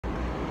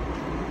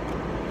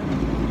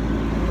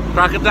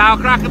Crocodile,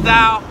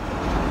 crocodile.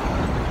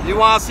 You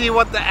want to see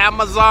what the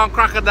Amazon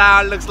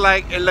crocodile looks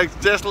like? It looks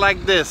just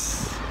like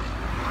this.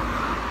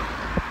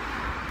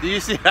 Do you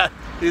see that?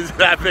 Is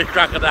that big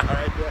crocodile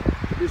right there?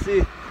 You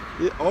see?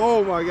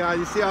 Oh my God!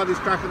 You see all these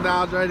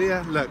crocodiles right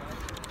here? Look,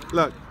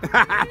 look,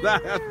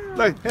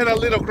 look! Hit a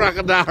little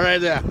crocodile right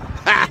there.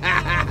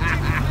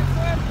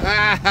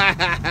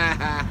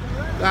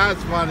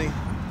 That's funny.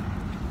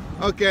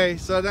 Okay,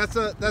 so that's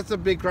a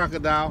big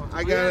crocodile.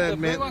 I gotta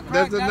admit,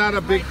 there's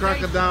another big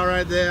crocodile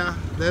right there.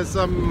 There's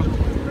some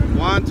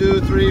 1,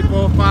 2, 3,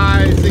 4,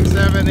 5, 6,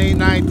 7, 8,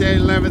 9, 10,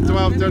 11,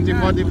 12, 13,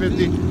 14,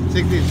 15,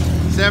 16,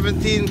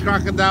 17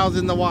 crocodiles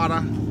in the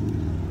water,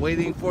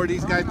 waiting for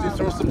these guys to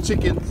throw some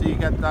chicken. So you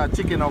got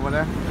chicken over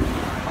there,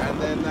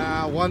 and then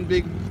one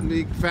big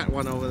fat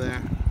one over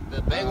there.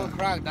 The big one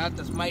crocodile,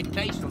 that's my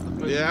taste of the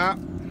food. Yeah.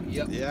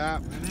 Yep. Yeah.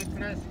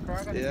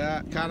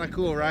 Yeah. Kind of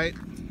cool, right?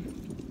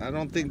 I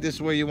don't think this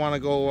is where you want to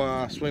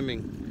go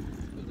swimming.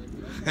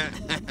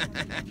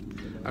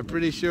 I'm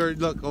pretty sure,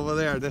 look over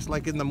there, that's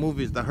like in the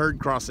movies, the herd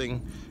crossing,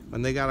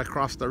 when they gotta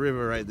cross the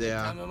river right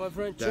there.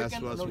 That's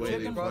what's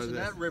waiting for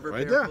this.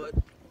 Right there.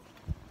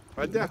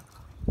 Right there.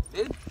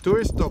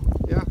 Tourist stop.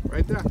 Yeah,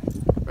 right there.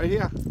 Right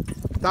here.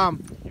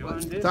 Tom.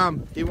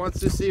 Tom, he wants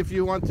to see if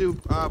you want to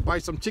buy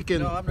some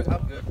chicken. No, I'm good.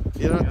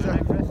 You know,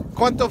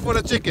 Quanto for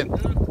the chicken?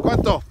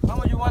 Quanto? How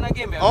much you want to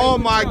give me? Oh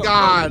my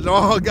God.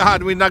 Oh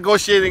God, we're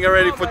negotiating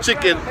already for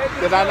chicken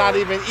that I'm not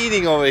even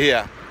eating over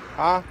here.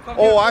 Huh?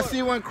 Oh, I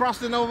see one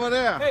crossing over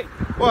there. Hey.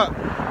 What?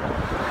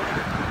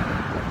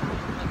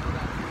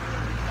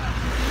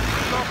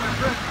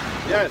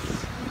 Yes.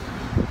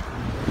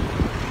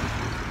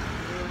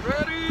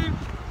 Ready?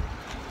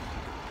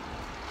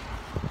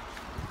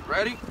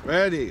 Ready?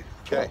 Ready.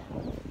 Okay.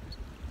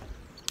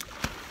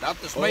 Not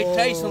the sweet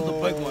taste of the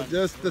big one.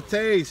 Just the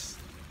taste.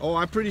 Oh,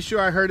 I'm pretty sure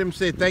I heard him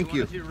say thank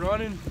you. Is he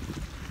running?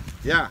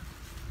 Yeah.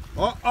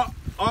 Oh,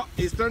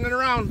 he's turning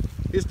around.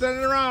 He's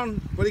turning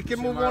around, but he can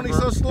move only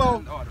so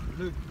slow.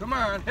 Come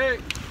on, hey.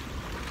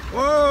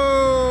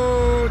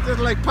 Whoa, just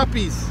like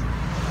puppies.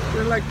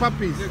 They're like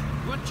puppies.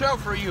 Good job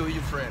for you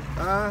friend.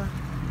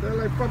 They're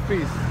like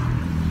puppies.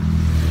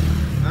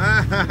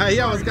 He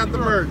almost got the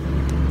bird.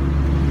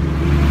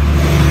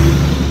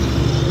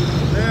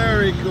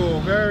 Very cool,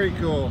 very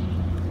cool.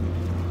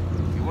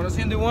 You want to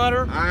see in the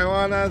water? I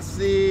want to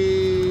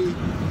see.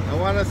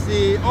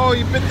 Oh,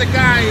 you bit the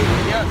guy.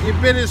 Yeah. You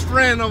bit his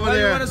friend over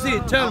there. You want to see?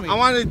 Tell me. I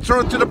want to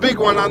throw it to the big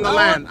one on the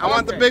land. I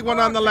want the big one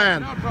on the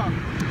land. No problem.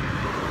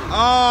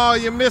 Oh,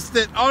 you missed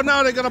it. Oh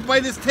no, they're gonna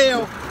bite his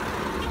tail.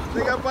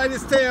 They're gonna bite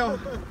his tail.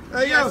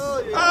 There you go.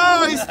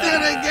 Oh, he still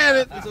didn't get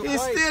it. He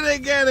still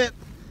didn't get it.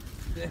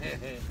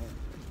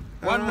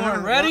 One more.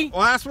 Ready?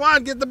 Last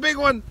one. Get the big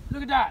one.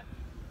 Look at that.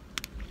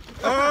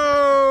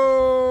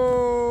 Oh,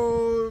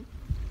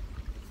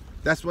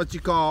 that's what you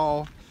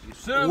call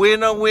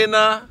winner,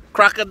 winner,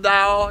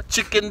 crocodile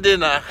chicken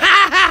dinner.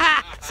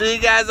 See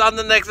you guys on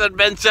the next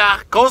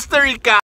adventure, Costa Rica.